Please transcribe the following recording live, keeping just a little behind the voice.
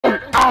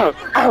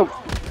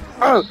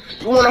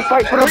You wanna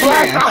fight for the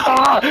black?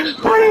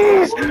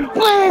 Please!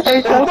 Please!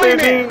 They jumping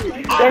me!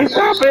 They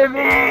jumping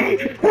me!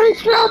 They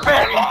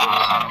jumping me!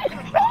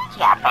 They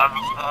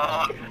jumping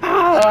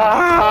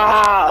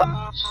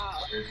me!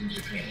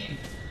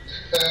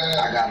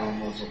 I got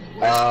almost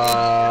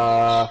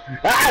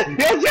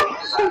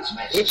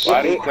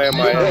Why did you play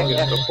my head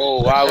against the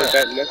pole? Why was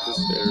that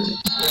necessary?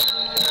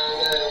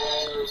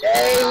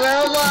 Hey,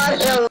 man,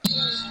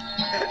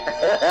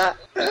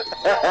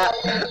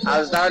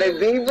 I'm starting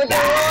beef with the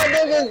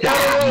niggas.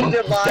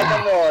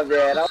 Come on,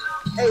 man.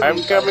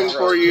 I'm coming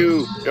for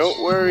you.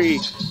 Don't worry.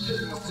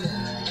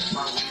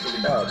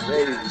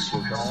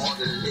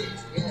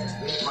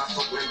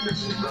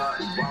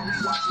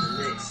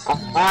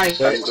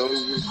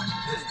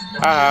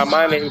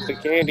 My name's the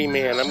Candy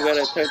Man. I'm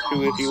gonna touch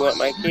you if you want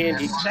my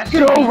candy.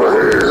 Get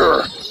over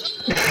here!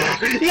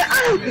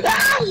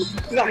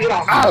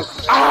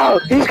 Ow!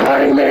 He's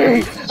cutting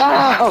me!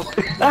 Ow!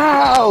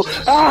 Ow!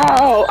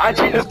 Ow! I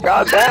just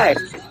got back.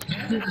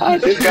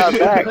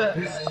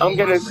 I'm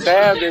getting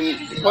stabbed and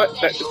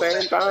punched at the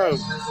same time.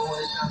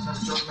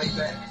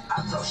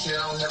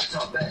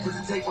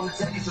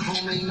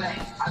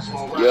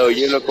 Yo,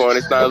 Unicorn,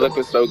 it's not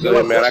looking so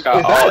good, man. I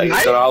got all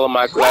A's in all of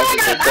my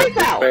classes except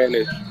for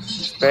Spanish.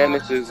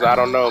 Spanish is, I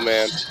don't know,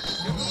 man.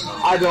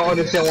 I don't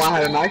understand why I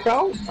had a knife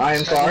out. I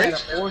am sorry.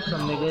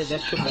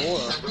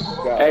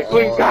 Hey,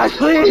 please, guys,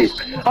 please!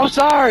 I'm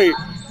sorry!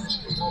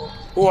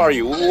 Who are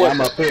you? I'm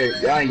up here.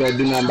 Y'all ain't gonna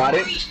do nothing about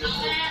it.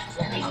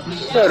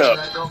 Shut up.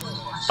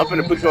 I'm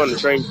finna put you on the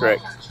train track.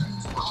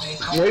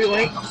 No, you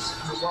ain't.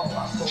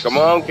 Come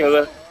on,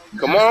 killer.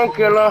 Come on,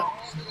 killer.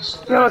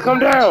 Killer, come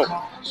down.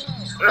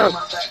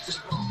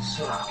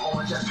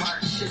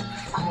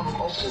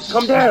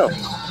 Come down.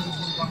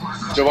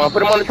 Javon,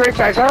 put him on the train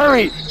tracks.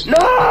 Hurry.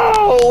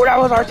 No, that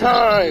was our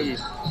time.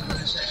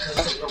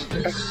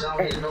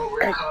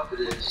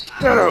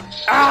 Shut up.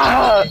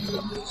 Ah.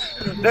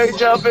 They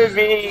jumping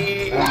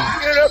me.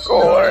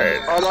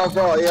 Unicorn. Oh, no,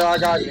 bro. Yeah, I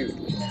got you.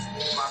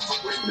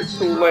 It's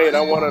too late.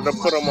 I wanted to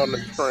put him on the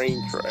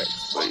train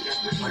tracks.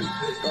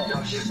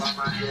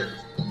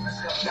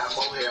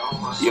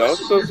 Yo, I'm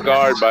so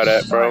scarred by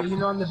that, bro. You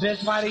know I'm the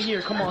best fighter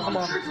here. Come on.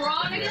 That's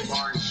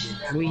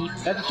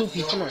a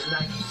 2-piece. Come on.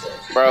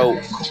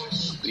 Bro,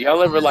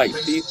 y'all ever like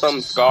see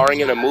some scarring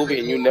in a movie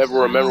and you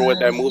never remember what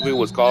that movie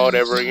was called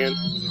ever again?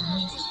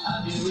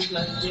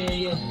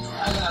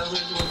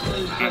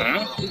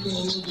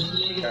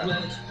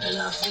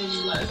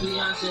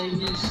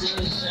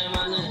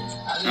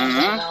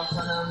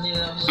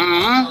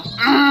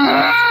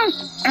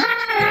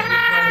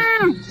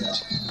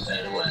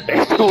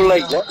 It's too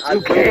late. You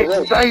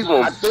can't save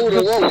them.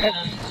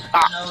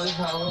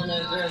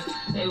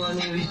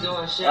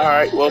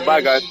 Alright, well,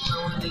 bye, guys.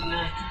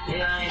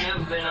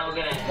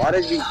 Why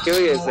did you kill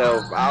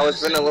yourself? I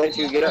was finna let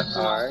you get up.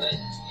 Alright.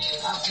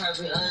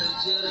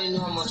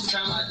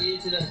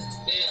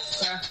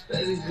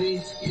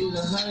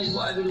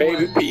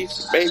 Baby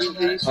peace, baby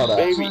peace,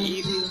 baby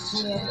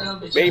ease,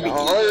 baby. The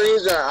only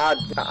reason I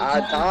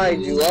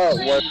tied you up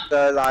was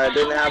that I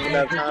didn't have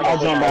enough time. I'll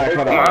jump back.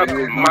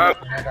 Monk.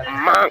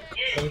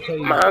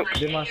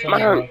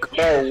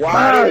 Bro,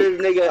 why does this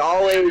nigga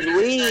always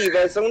leave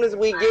as soon as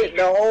we get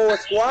the whole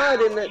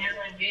squad in the...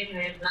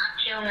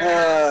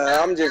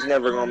 I'm just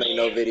never gonna make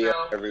no video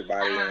of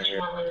everybody in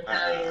here.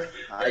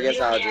 I guess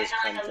I'll just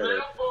come to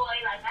the...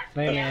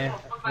 Hey, man.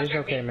 It's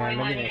okay, man.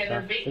 Maybe next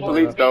time.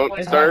 Please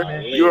don't, sir.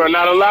 You are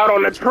not allowed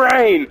on the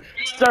train.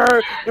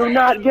 Sir, do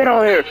not get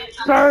on here.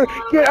 Sir,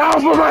 get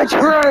off of my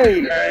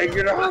train. Hey,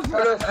 get off of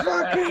the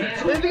fucking...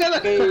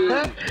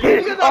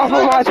 Get off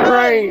of my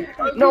train.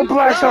 No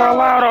blacks are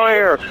allowed on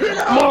here.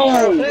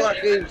 Move.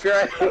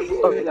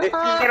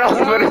 Get off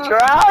of the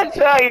train. I'll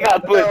tell you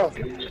got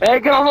pussy. Hey,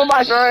 get off of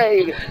my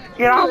train.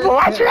 Get off of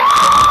my train.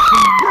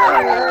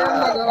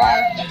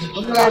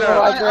 Get off of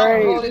my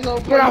train.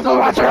 Get off of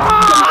my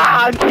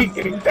train. Keep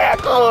getting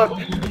back on.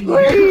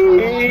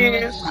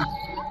 Please.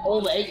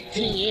 Over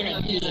 18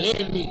 and he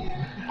hitting me.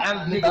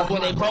 I'm niggas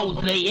when they pose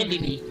play into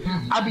me.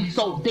 I be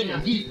so thick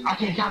and deep, I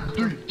can't count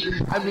to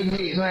 3. I be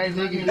niggas like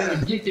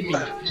niggas get to me.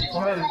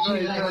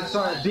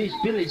 Bitch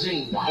Billie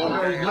Jean.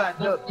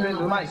 Locked up,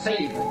 prison like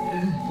Savior.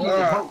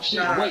 Broke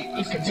shit away,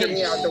 it's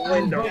contagious. out the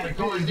window.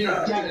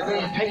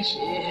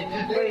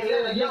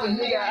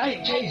 Nigga, I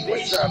ain't caged,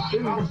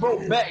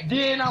 bitch. Back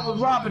then, I was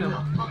robbing them.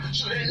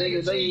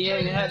 Niggas, they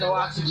ain't had no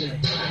oxygen.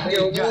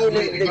 Yo, who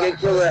this nigga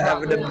killer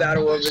having the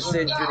battle of the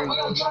century?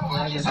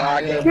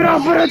 Get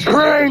off of the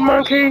train,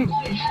 monkey.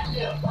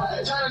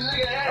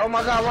 Oh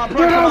my god, my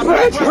Get off of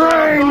the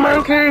train,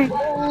 monkey.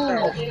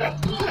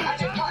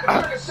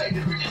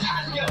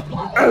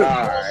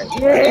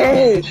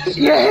 Yeah.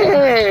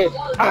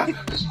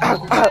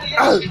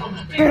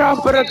 Get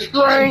off of the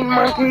train,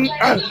 monkey.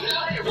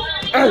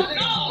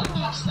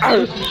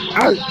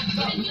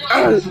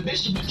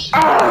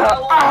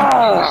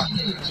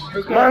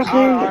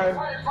 Monkey.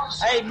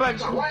 Hey, but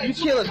you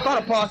kill a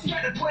starter posse. I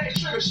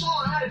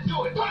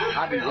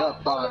be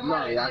up all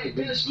night, I can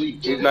be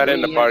asleep. He's not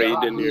in the party, he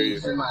didn't hear you.